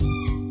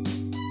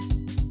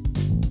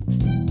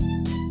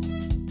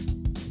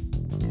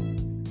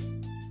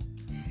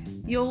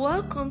You're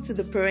welcome to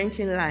The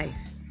Parenting Life,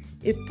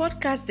 a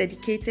podcast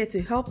dedicated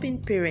to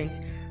helping parents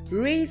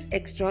raise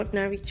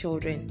extraordinary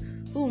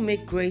children who will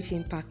make great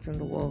impact on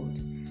the world.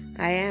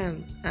 I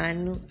am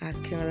Anu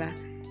Akinola,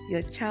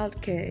 your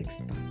childcare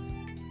expert.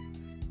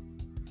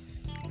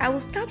 I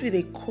will start with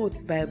a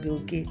quote by Bill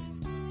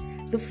Gates.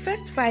 The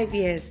first 5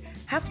 years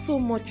have so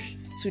much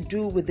to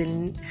do with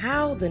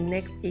how the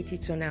next 80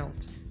 turn out.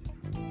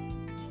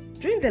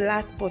 During the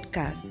last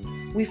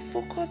podcast, we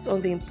focused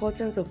on the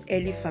importance of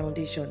early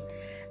foundation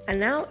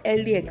and how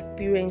early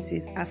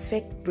experiences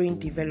affect brain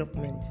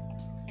development.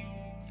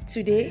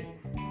 Today,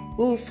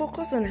 we will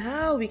focus on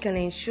how we can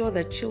ensure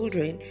that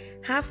children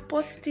have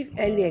positive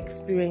early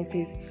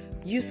experiences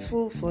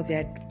useful for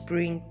their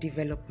brain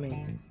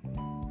development.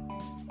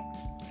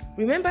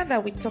 Remember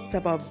that we talked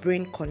about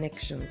brain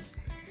connections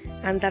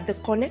and that the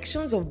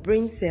connections of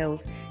brain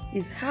cells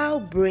is how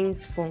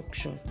brains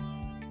function.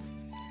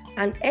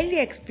 And early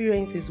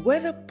experiences,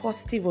 whether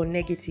positive or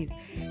negative,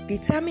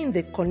 determine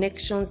the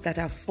connections that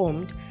are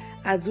formed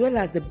as well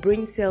as the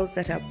brain cells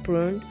that are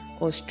pruned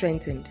or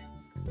strengthened.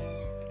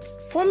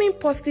 Forming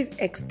positive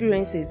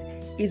experiences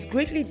is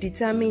greatly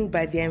determined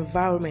by the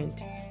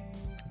environment.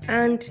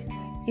 And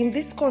in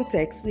this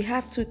context, we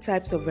have two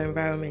types of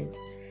environment: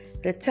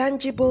 the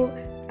tangible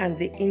and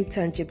the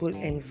intangible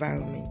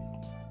environment.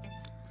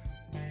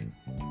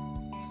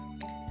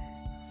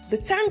 The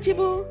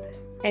tangible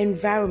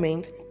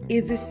environment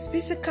is this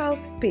physical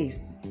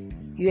space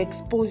you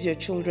expose your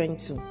children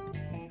to.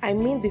 I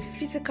mean the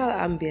physical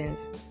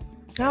ambience,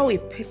 how a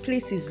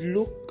place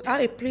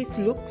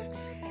looks,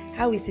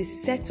 how it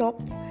is set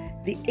up,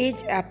 the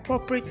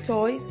age-appropriate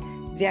toys,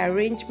 the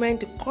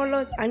arrangement, the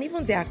colors, and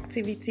even the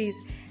activities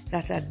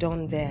that are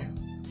done there.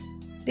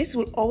 This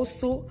will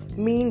also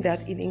mean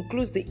that it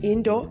includes the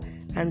indoor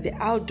and the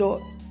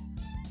outdoor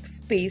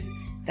space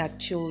that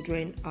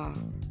children are.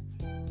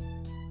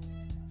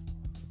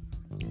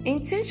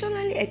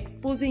 Intentionally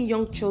exposing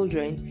young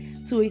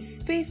children to a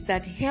space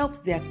that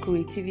helps their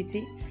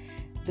creativity,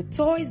 the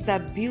toys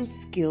that build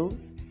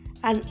skills,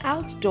 and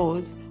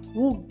outdoors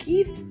will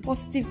give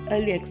positive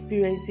early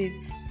experiences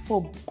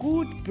for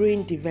good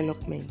brain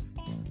development.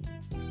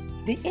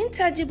 The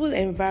intangible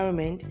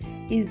environment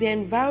is the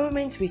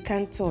environment we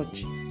can't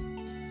touch,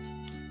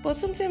 but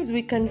sometimes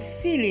we can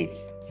feel it.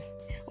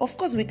 Of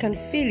course, we can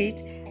feel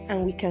it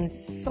and we can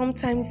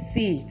sometimes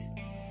see it.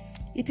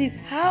 It is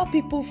how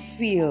people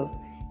feel,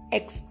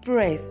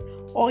 express,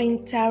 or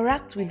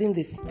interact within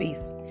the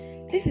space.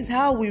 This is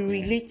how we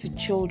relate to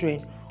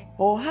children,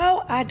 or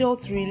how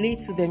adults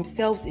relate to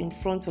themselves in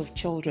front of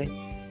children.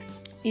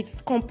 It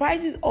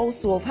comprises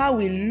also of how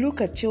we look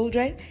at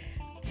children,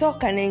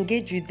 talk and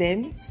engage with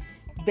them,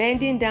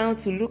 bending down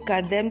to look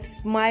at them,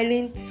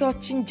 smiling,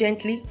 touching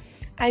gently.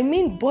 I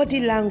mean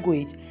body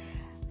language,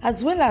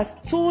 as well as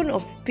tone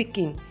of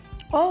speaking,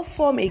 all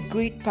form a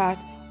great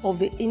part of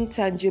the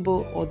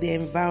intangible or the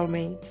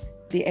environment,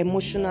 the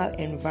emotional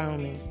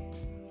environment.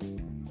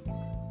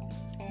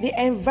 The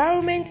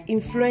environment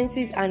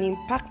influences and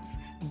impacts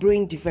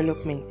brain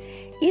development,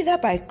 either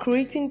by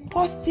creating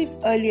positive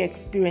early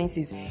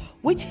experiences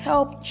which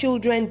help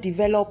children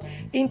develop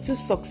into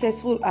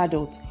successful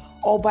adults,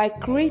 or by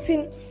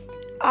creating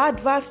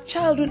adverse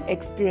childhood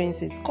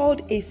experiences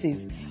called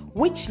ACEs,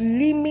 which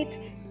limit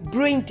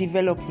brain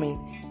development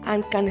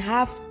and can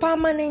have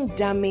permanent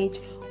damage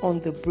on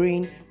the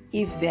brain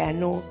if there are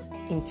no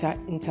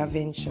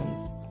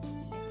interventions.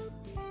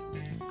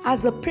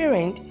 As a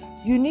parent,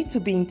 you need to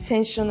be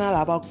intentional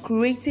about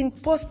creating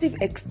positive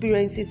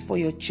experiences for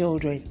your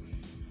children.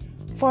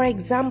 For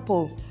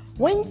example,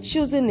 when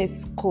choosing a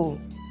school,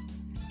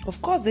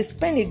 of course they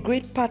spend a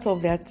great part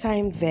of their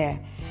time there.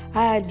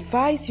 I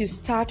advise you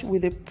start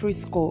with a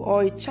preschool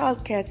or a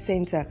childcare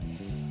center.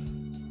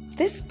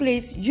 This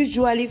place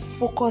usually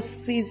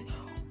focuses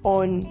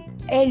on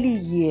early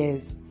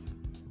years,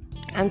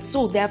 and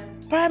so their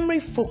primary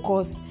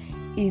focus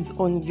is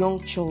on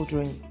young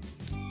children.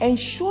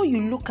 Ensure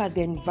you look at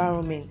the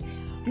environment,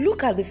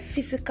 look at the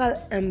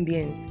physical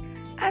ambience.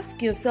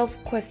 Ask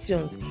yourself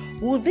questions.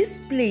 Will this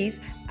place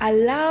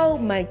allow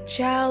my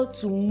child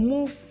to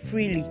move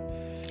freely?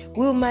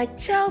 Will my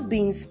child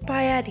be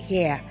inspired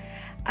here?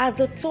 Are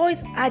the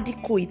toys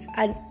adequate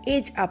and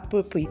age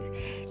appropriate?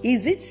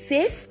 Is it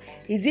safe?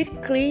 Is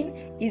it clean?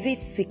 Is it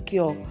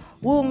secure?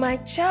 Will my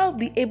child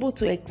be able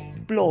to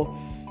explore,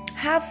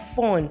 have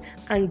fun,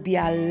 and be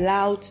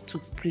allowed to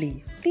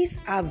play?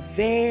 These are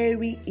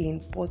very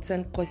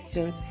important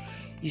questions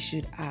you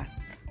should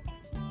ask.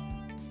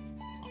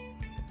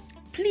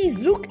 Please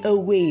look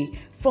away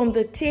from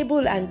the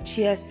table and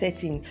chair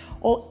setting,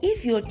 or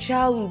if your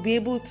child will be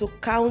able to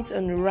count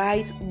and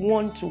write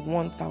 1 to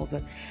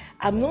 1,000.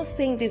 I'm not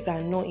saying these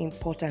are not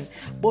important,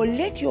 but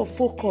let your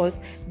focus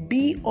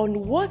be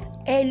on what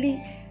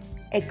early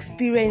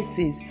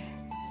experiences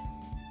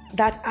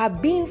that are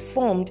being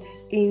formed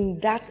in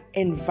that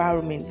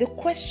environment. The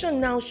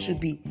question now should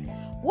be,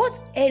 what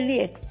early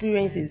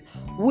experiences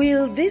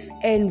will this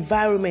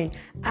environment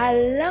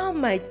allow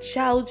my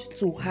child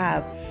to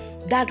have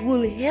that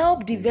will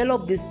help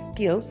develop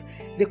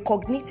the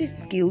cognitive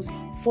skills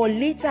for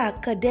later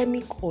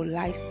academic or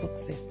life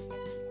success.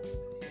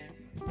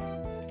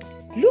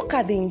 Look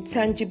at the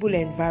intangible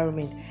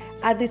environment.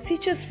 Are the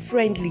teachers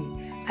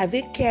friendly? Are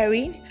they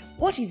caring?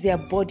 What is their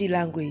body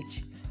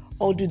language?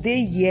 Or do they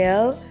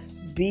yell,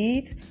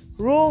 beat,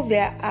 roll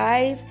their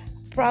eyes,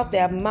 proud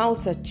their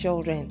mouths at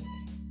children?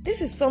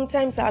 This is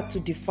sometimes hard to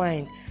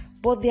define,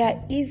 but they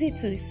are easy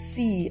to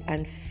see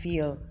and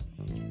feel.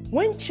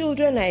 When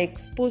children are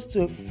exposed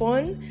to a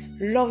fun,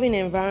 loving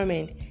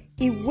environment,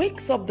 it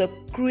wakes up the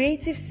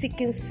creative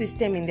seeking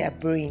system in their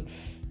brain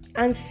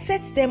and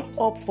sets them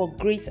up for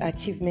great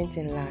achievement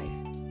in life.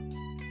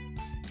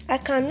 I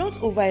cannot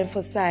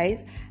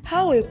overemphasize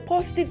how a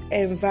positive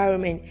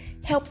environment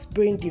helps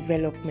brain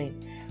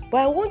development, but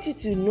I want you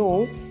to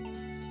know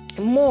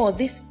more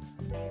this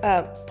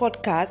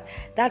podcast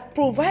that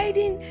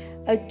providing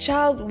a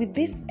child with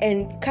this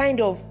kind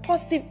of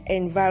positive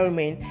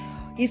environment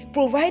is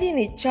providing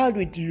a child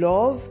with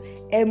love,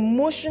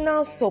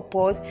 emotional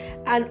support,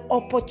 and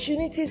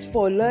opportunities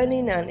for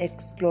learning and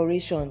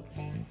exploration.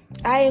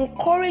 I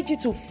encourage you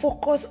to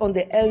focus on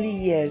the early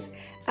years,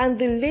 and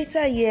the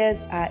later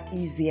years are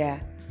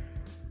easier.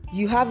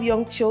 You have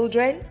young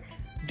children?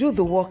 Do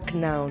the work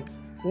now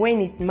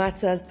when it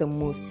matters the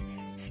most.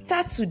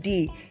 Start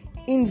today.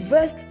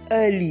 Invest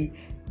early.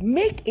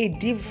 Make a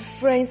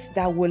difference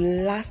that will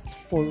last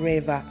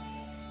forever.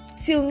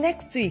 Till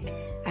next week,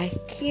 I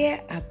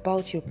care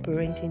about your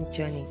parenting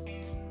journey,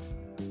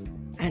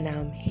 and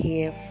I'm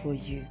here for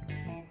you.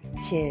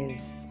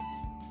 Cheers.